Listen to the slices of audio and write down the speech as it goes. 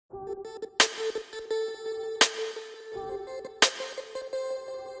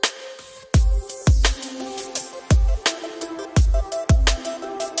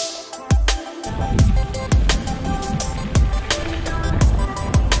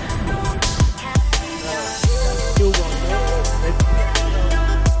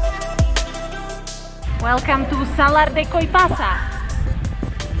Welcome to Salar de Coipasa.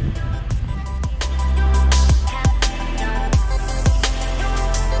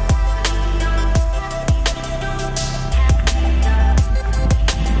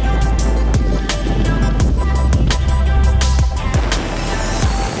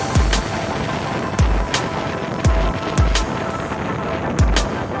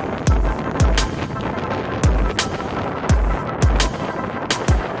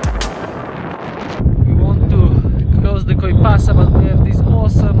 Coipasa, but we have this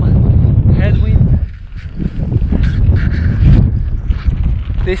awesome headwind.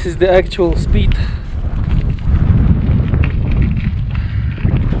 This is the actual speed.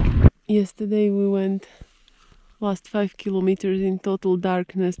 Yesterday we went last 5 kilometers in total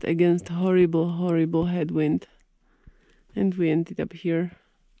darkness against horrible headwind, and we ended up here.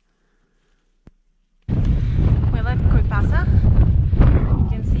 We left Coipasa, you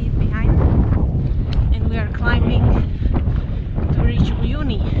can see it behind, and we are climbing to reach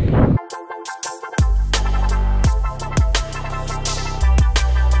Uyuni.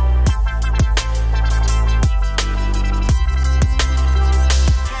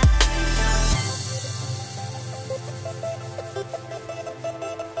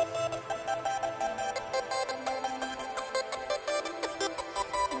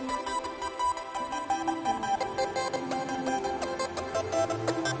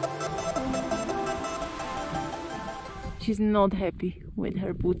 She's not happy with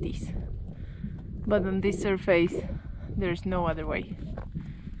her booties, but on this surface there's no other way.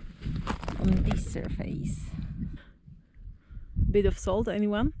 On this surface. Bit of salt,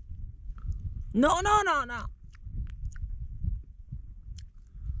 anyone? No.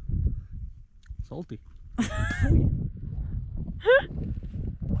 Salty.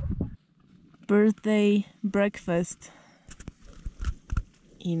 Birthday breakfast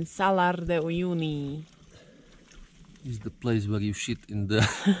in Salar de Uyuni. Is the place where you shit in the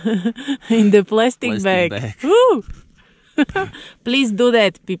in the plastic bag. Woo! Please do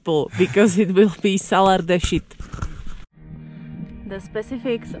that, people, because it will be Salar de shit. The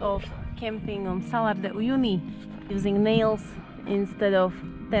specifics of camping on Salar de Uyuni, using nails instead of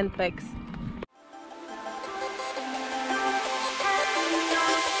tent pegs.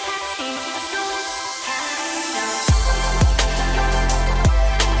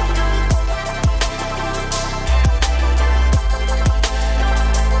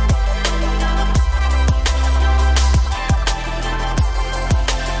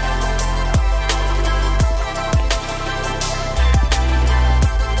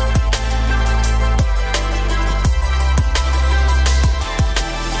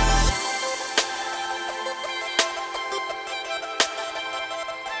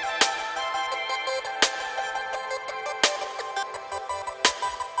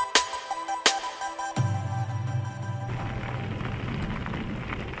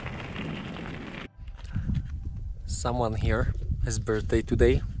 Someone here has birthday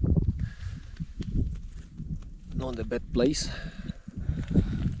today. Not a bad place.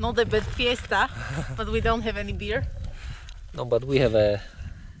 Not a bad fiesta, but we don't have any beer. No, but we have a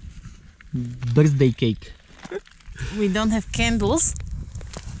birthday cake. We don't have candles,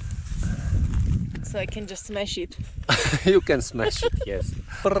 so I can just smash it. You can smash it, yes.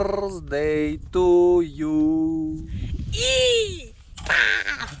 Birthday to you.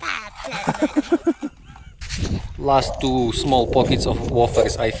 Last 2 small pockets of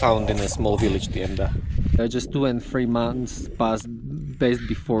wafers I found in a small village at the end. They're just 2 and 3 months past best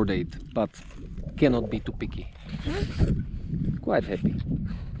before date, but cannot be too picky. Quite happy.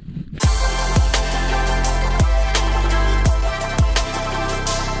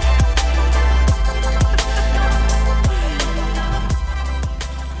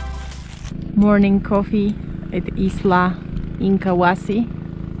 Morning coffee at Isla Inkawasi.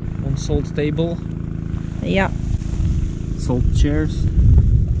 On salt table. Yeah. Salt chairs.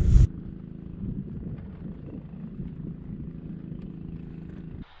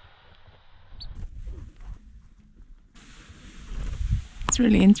 It's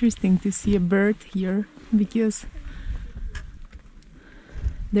really interesting to see a bird here because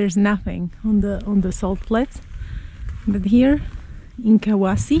there's nothing on the salt flats, but here in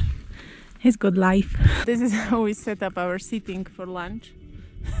Kawasi has got life. This is how we set up our seating for lunch.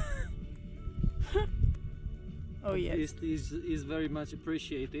 Oh yes. Is very much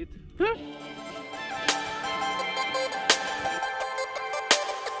appreciated.